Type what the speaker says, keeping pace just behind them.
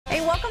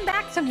Welcome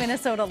back to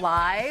Minnesota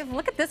Live.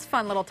 Look at this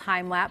fun little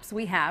time lapse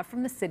we have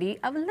from the city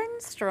of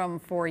Lindstrom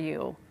for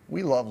you.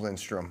 We love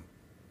Lindstrom,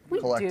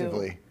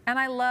 collectively. Do. And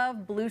I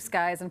love blue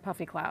skies and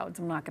puffy clouds,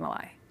 I'm not gonna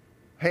lie.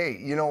 Hey,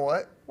 you know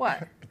what?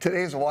 What?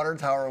 Today's Water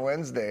Tower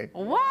Wednesday.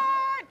 What?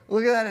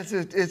 Look at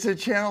that, it's a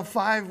Channel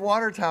 5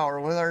 water tower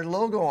with our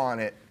logo on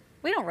it.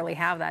 We don't really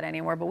have that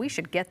anymore, but we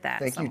should get that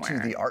somewhere. Thank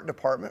you to the art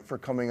department for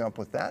coming up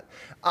with that.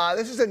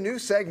 This is a new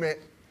segment,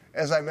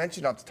 as I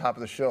mentioned off the top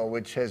of the show,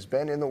 which has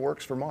been in the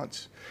works for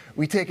months.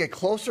 We take a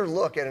closer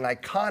look at an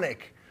iconic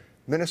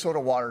Minnesota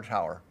water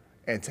tower.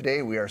 And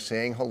today we are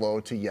saying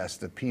hello to, yes,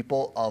 the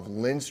people of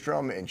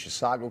Lindstrom in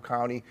Chisago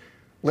County.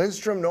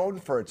 Lindstrom, known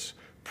for its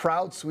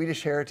proud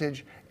Swedish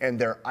heritage and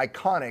their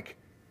iconic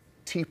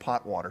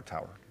teapot water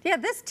tower. Yeah,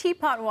 this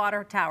teapot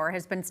water tower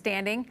has been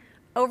standing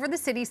over the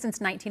city since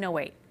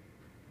 1908.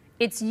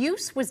 Its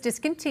use was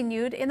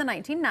discontinued in the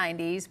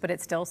 1990s, but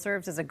it still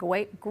serves as a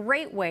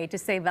great way to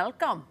say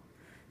welcome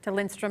to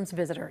Lindstrom's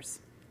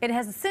visitors. It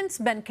has since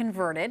been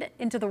converted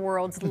into the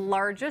world's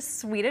largest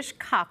Swedish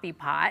coffee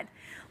pot.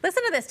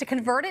 Listen to this, to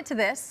convert it to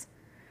this,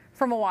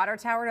 from a water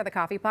tower to the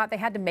coffee pot, they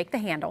had to make the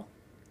handle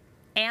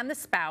and the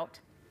spout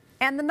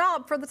and the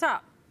knob for the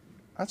top.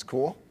 That's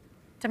cool.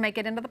 To make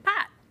it into the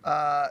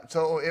pot.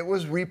 So it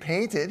was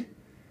repainted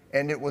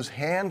and it was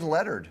hand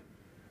lettered.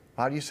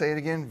 How do you say it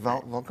again?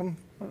 Welcome?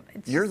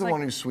 You're the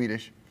one who's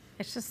Swedish.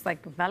 It's just like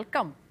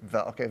welcome.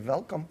 Okay,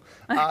 welcome.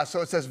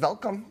 So it says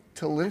welcome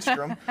to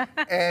Lindstrom.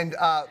 And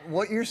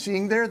what you're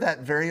seeing there, that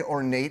very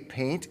ornate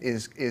paint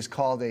is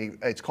called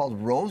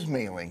rose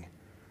mailing.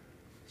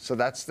 So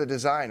that's the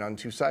design on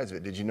two sides of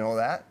it. Did you know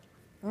that?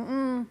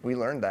 Mm-mm. We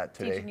learned that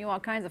today. Teaching you all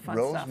kinds of fun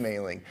stuff. Rose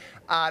mailing.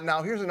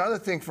 Now here's another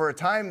thing. For a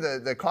time,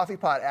 the coffee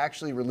pot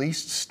actually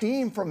released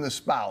steam from the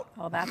spout.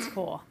 Oh, that's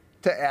cool.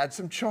 To add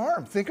some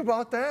charm. Think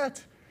about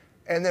that.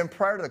 And then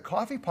prior to the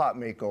coffee pot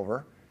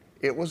makeover,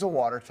 it was a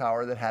water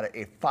tower that had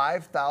a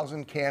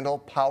 5,000 candle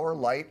power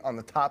light on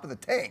the top of the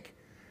tank.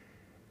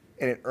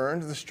 And it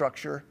earned the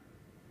structure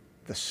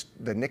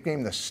the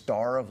nickname, the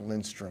Star of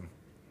Lindstrom.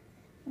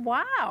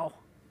 Wow.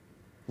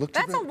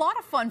 That's a lot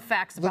of fun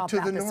facts about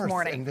that this morning. Look to the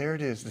north, and there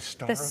it is, the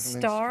Star of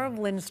Lindstrom. The Star of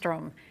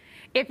Lindstrom.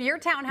 If your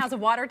town has a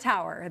water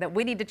tower that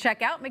we need to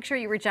check out, make sure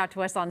you reach out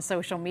to us on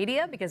social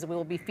media, because we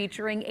will be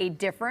featuring a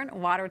different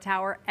water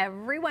tower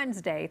every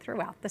Wednesday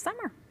throughout the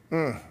summer.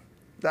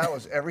 That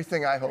was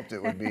everything I hoped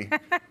it would be.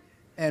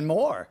 And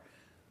more.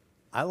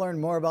 I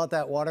learned more about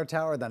that water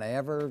tower than I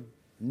ever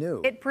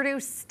knew. It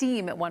produced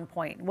steam at one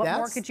point. What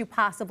more could you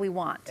possibly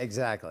want?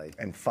 Exactly.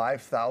 And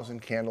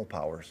 5,000 candle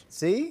powers.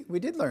 See, we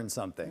did learn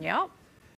something. Yep.